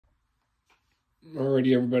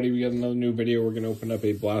Alrighty, everybody, we got another new video. We're going to open up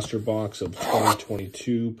a blaster box of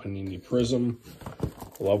 2022 Panini Prizm.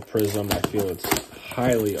 Love Prizm. I feel it's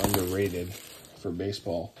highly underrated for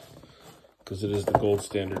baseball because it is the gold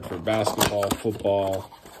standard for basketball,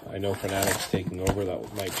 football. I know Fanatic's taking over.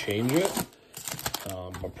 That might change it,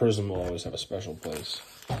 but Prizm will always have a special place.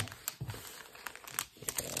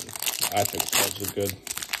 I think cards are good.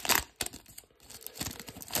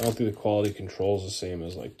 I don't think the quality control is the same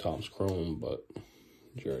as like Tom's Chrome, but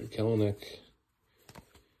Jared Kelenic.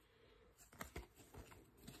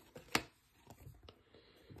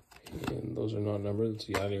 And those are not numbered. It's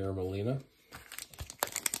Yadier Molina.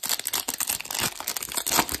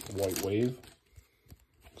 White Wave.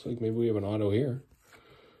 Looks like maybe we have an auto here.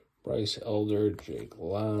 Bryce Elder, Jake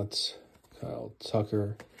Latz, Kyle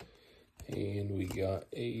Tucker. And we got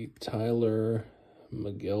a Tylor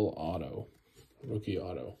Megill auto. Rookie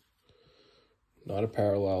auto. Not a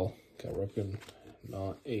parallel. Got Ripken.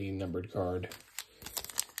 Not a numbered card.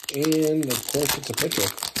 And of course it's a pitcher.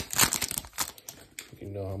 You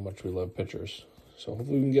know how much we love pitchers. So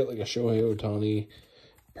hopefully we can get like a Shohei Ohtani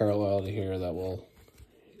parallel to here that will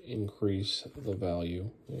increase the value.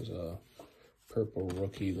 There's a purple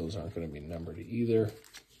rookie. Those aren't going to be numbered either.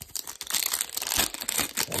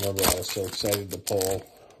 I remember I was so excited to pull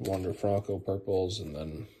Wander Franco purples, and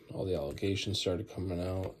then all the allegations started coming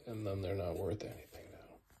out, and then they're not worth anything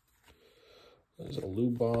now. There's a Lou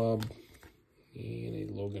Bob and a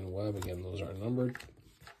Logan Webb. Again, those are numbered.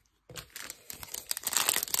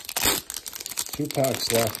 2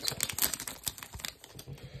 packs left.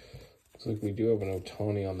 Looks like we do have an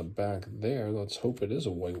Ohtani on the back there. Let's hope it is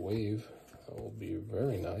a White Wave. That will be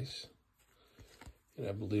very nice. And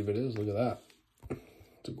I believe it is. Look at that.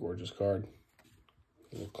 It's a gorgeous card.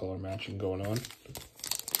 A little color matching going on.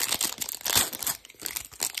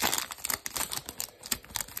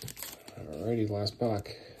 Alrighty, last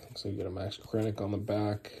pack. Looks like we got a Max Krenick on the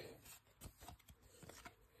back.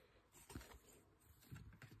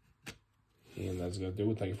 And that's going to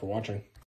do it. Thank you for watching.